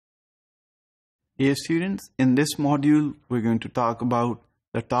Dear students, in this module, we're going to talk about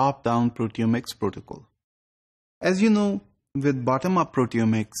the top-down proteomics protocol. As you know, with bottom-up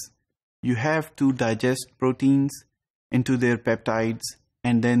proteomics, you have to digest proteins into their peptides,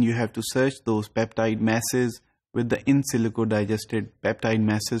 and then you have to search those peptide masses with the in silico digested peptide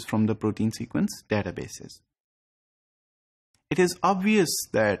masses from the protein sequence databases. It is obvious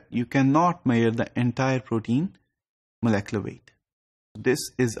that you cannot measure the entire protein molecular weight. This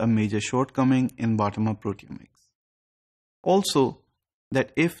is a major shortcoming in bottom-up proteomics. Also,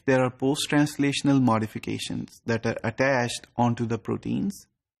 that if there are post-translational modifications that are attached onto the proteins,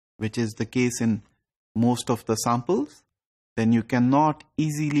 which is the case in most of the samples, then you cannot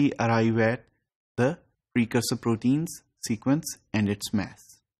easily arrive at the precursor protein's sequence and its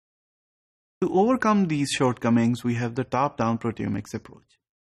mass. To overcome these shortcomings, we have the top-down proteomics approach.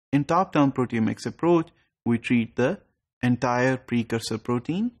 In top-down proteomics approach, we treat the entire precursor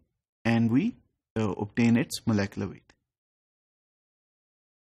protein and we obtain its molecular weight.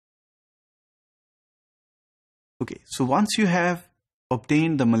 Okay, so once you have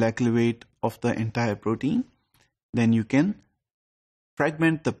obtained the molecular weight of the entire protein, then you can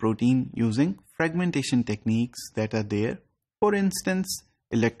fragment the protein using fragmentation techniques that are there. For instance,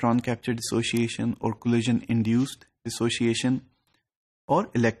 electron capture dissociation or collision-induced dissociation or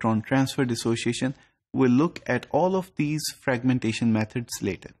electron transfer dissociation. We'll look at all of these fragmentation methods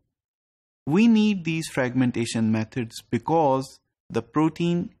later. We need these fragmentation methods because the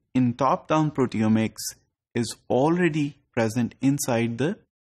protein in top-down proteomics is already present inside the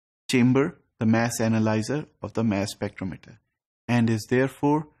chamber, the mass analyzer of the mass spectrometer, and is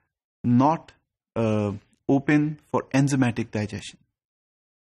therefore not open for enzymatic digestion.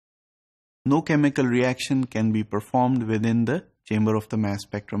 No chemical reaction can be performed within the chamber of the mass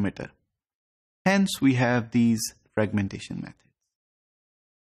spectrometer. Hence, we have these fragmentation methods.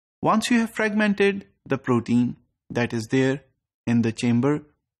 Once you have fragmented the protein that is there in the chamber,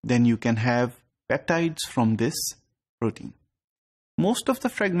 then you can have peptides from this protein. Most of the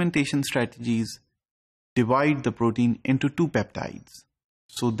fragmentation strategies divide the protein into two peptides.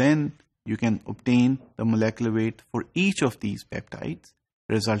 So then you can obtain the molecular weight for each of these peptides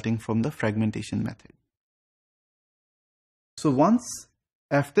resulting from the fragmentation method. So once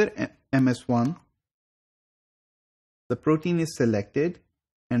after MS1, the protein is selected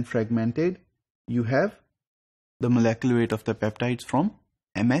and fragmented, you have the molecular weight of the peptides from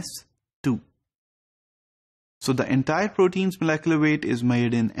MS2. So the entire protein's molecular weight is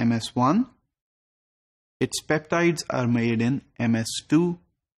measured in MS1. Its peptides are measured in MS2.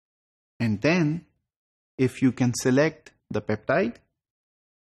 And then, if you can select the peptide,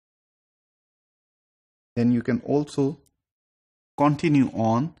 then you can also continue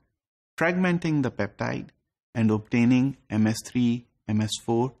on fragmenting the peptide and obtaining MS3,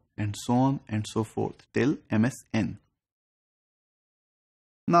 MS4, and so on and so forth till MSN.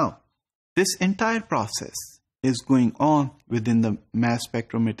 Now, this entire process is going on within the mass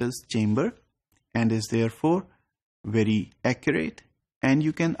spectrometer's chamber and is therefore very accurate, and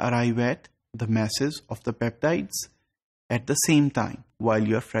you can arrive at the masses of the peptides at the same time while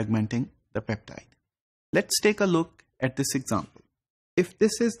you are fragmenting the peptide. Let's take a look at this example. If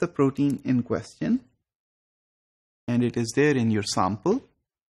this is the protein in question and it is there in your sample,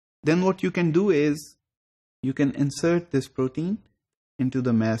 then what you can do is you can insert this protein into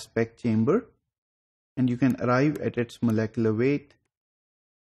the mass spec chamber and you can arrive at its molecular weight,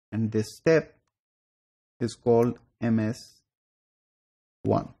 and this step is called MS1.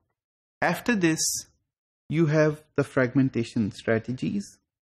 After this, you have the fragmentation strategies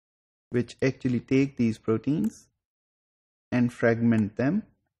which actually take these proteins and fragment them,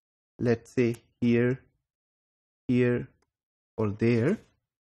 let's say here, here, or there,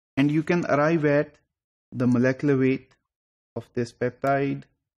 and you can arrive at the molecular weight of this peptide,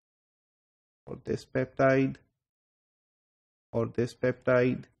 or this peptide, or this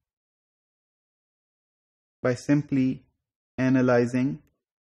peptide by simply analyzing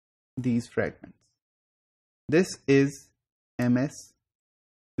these fragments. This is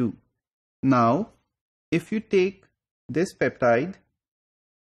MS2. Now, if you take this peptide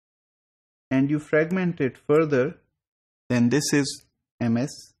and you fragment it further, then this is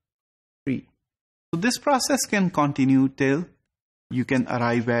MS3. So this process can continue till you can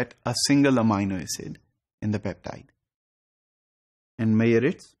arrive at a single amino acid in the peptide and measure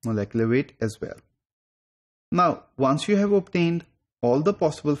its molecular weight as well. Now, once you have obtained all the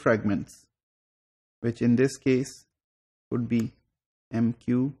possible fragments, which in this case would be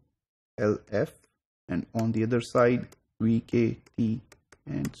MQ, LF, and on the other side VK, T,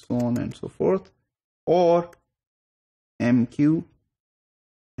 and so on and so forth, or MQ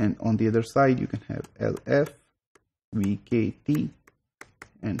And on the other side, you can have LF, VKT,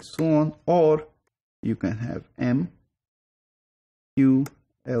 and so on. Or you can have M, Q,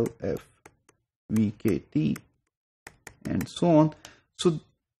 LF, VKT, and so on. So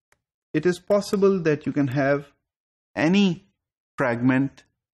it is possible that you can have any fragment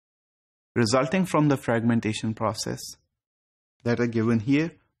resulting from the fragmentation process that are given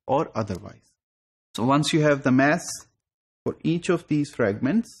here or otherwise. So once you have the mass for each of these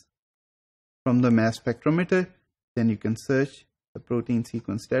fragments from the mass spectrometer, then you can search the protein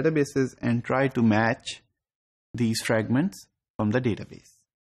sequence databases and try to match these fragments from the database.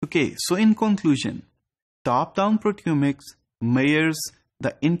 Okay, so in conclusion, top-down proteomics measures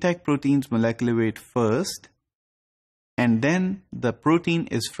the intact protein's molecular weight first, and then the protein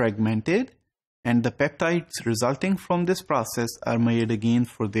is fragmented, and the peptides resulting from this process are measured again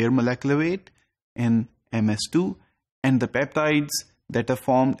for their molecular weight in MS2, and the peptides that are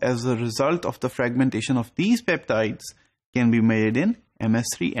formed as a result of the fragmentation of these peptides can be measured in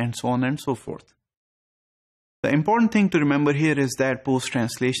MS3, and so on and so forth. The important thing to remember here is that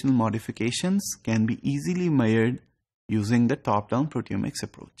post-translational modifications can be easily measured using the top-down proteomics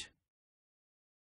approach.